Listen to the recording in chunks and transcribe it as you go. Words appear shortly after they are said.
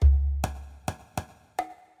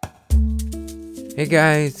Hey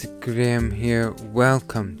guys, Graham here.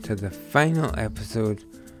 Welcome to the final episode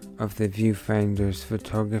of the Viewfinders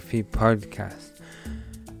Photography Podcast.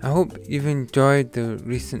 I hope you've enjoyed the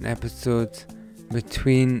recent episodes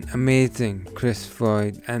between amazing Chris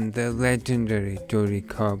Floyd and the legendary Jody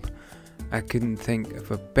Cobb. I couldn't think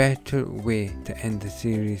of a better way to end the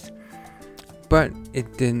series, but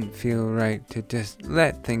it didn't feel right to just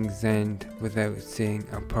let things end without saying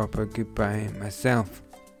a proper goodbye myself.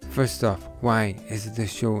 First off, why is the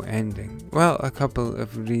show ending? Well, a couple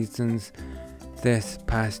of reasons. This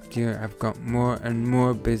past year I've got more and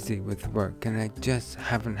more busy with work and I just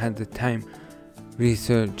haven't had the time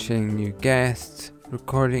researching new guests,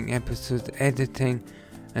 recording episodes, editing,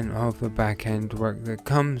 and all the back end work that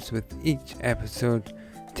comes with each episode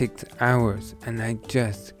takes hours and I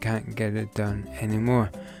just can't get it done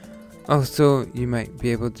anymore. Also, you might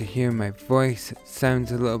be able to hear my voice. It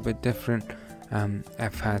sounds a little bit different.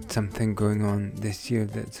 I've had something going on this year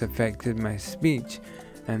that's affected my speech,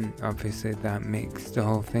 and obviously that makes the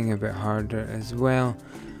whole thing a bit harder as well.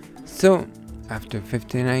 So, after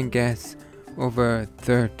 59 guests, over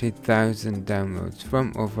 30,000 downloads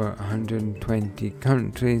from over 120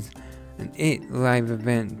 countries, and 8 live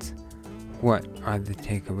events, what are the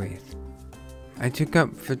takeaways? I took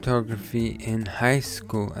up photography in high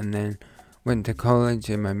school and then went to college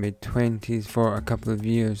in my mid-20s for a couple of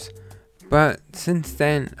years. But since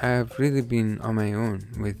then, I've really been on my own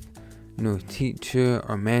with no teacher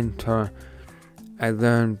or mentor. I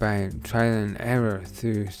learned by trial and error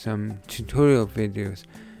through some tutorial videos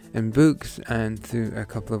and books and through a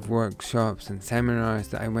couple of workshops and seminars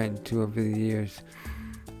that I went to over the years.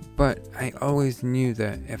 But I always knew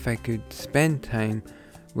that if I could spend time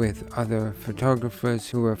with other photographers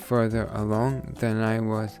who were further along than I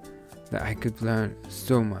was, that I could learn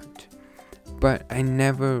so much. But I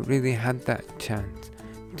never really had that chance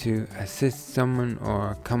to assist someone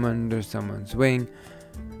or come under someone's wing.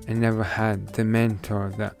 I never had the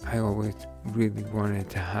mentor that I always really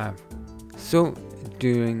wanted to have. So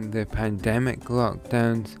during the pandemic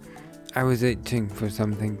lockdowns, I was itching for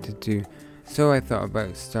something to do, so I thought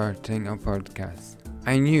about starting a podcast.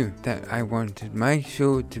 I knew that I wanted my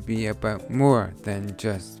show to be about more than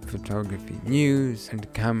just photography news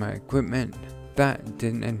and camera equipment. That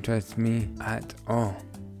didn't interest me at all.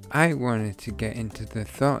 I wanted to get into the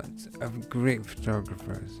thoughts of great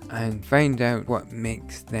photographers and find out what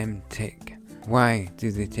makes them tick. Why do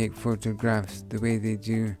they take photographs the way they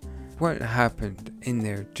do? What happened in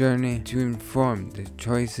their journey to inform the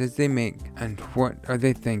choices they make, and what are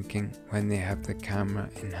they thinking when they have the camera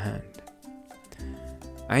in hand?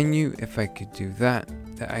 I knew if I could do that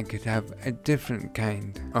I could have a different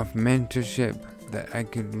kind of mentorship that I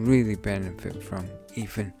could really benefit from,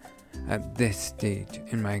 even at this stage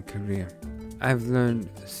in my career. I've learned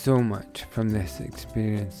so much from this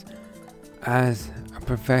experience. As a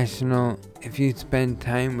professional, if you spend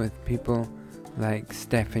time with people like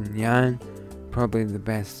Stefan Yan, probably the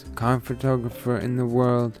best car photographer in the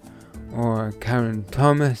world, or Karen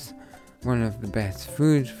Thomas, one of the best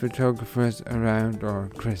food photographers around, or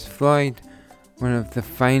Chris Floyd, one of the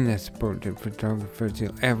finest portrait photographers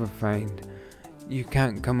you'll ever find, you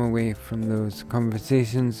can't come away from those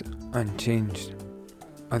conversations unchanged.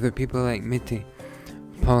 Other people like Mitty,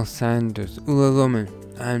 Paul Sanders, Ulla Lohman,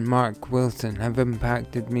 and Mark Wilson have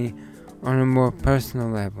impacted me on a more personal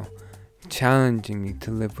level, challenging me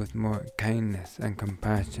to live with more kindness and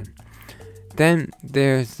compassion. Then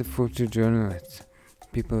there's the photojournalists,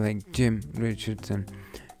 people like Jim Richardson,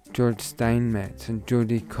 George Steinmetz, and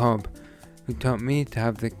Jody Cobb, who taught me to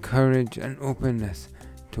have the courage and openness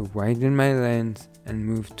to widen my lens and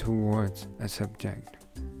move towards a subject.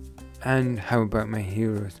 And how about my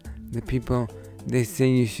heroes, the people they say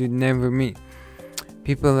you should never meet?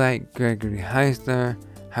 People like Gregory Heisler,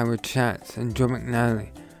 Howard Schatz, and Joe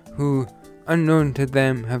McNally, who, unknown to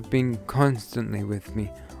them, have been constantly with me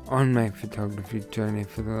on my photography journey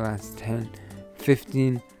for the last 10,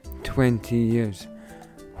 15, 20 years.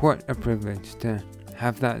 What a privilege to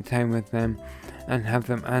have that time with them and have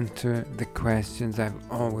them answer the questions I've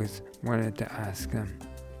always wanted to ask them.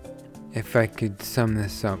 If I could sum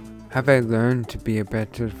this up, have I learned to be a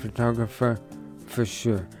better photographer? For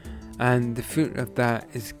sure. And the fruit of that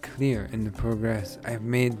is clear in the progress I've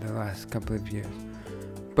made the last couple of years.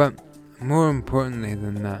 But more importantly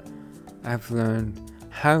than that, I've learned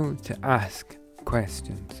how to ask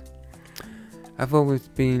questions. I've always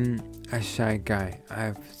been a shy guy.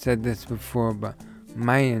 I've said this before, but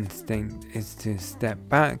my instinct is to step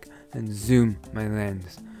back and zoom my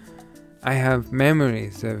lens. I have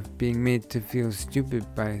memories of being made to feel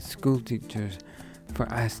stupid by school teachers for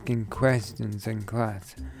asking questions in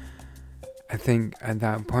class. I think at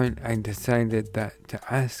that point I decided that to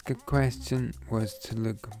ask a question was to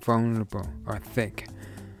look vulnerable or thick.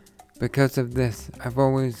 Because of this, I've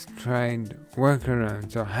always tried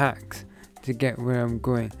workarounds or hacks to get where I'm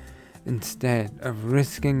going, instead of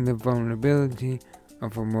risking the vulnerability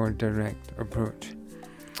of a more direct approach.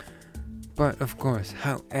 But of course,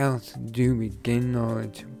 how else do we gain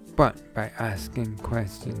knowledge but by asking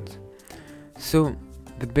questions? So,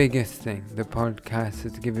 the biggest thing the podcast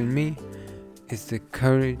has given me is the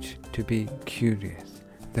courage to be curious,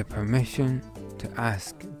 the permission to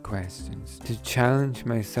ask questions, to challenge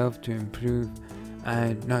myself to improve,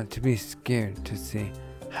 and not to be scared to say,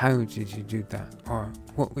 how did you do that? Or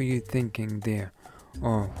what were you thinking there?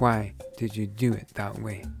 Or why did you do it that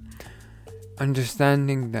way?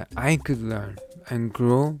 Understanding that I could learn and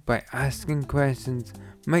grow by asking questions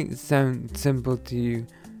might sound simple to you,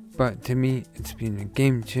 but to me it's been a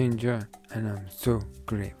game changer and I'm so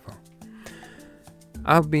grateful.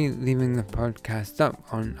 I'll be leaving the podcast up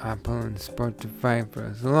on Apple and Spotify for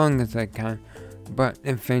as long as I can, but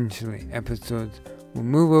eventually episodes will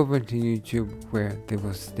move over to YouTube where they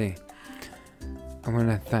will stay. I want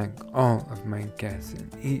to thank all of my guests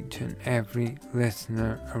and each and every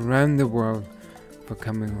listener around the world for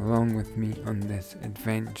coming along with me on this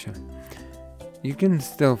adventure. You can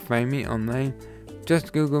still find me online,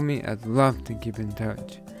 just Google me, I'd love to keep in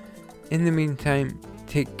touch. In the meantime,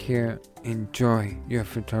 take care, enjoy your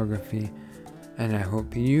photography, and I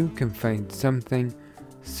hope you can find something,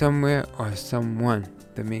 somewhere or someone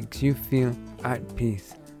that makes you feel at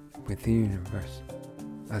peace with the universe.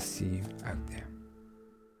 I'll see you out there.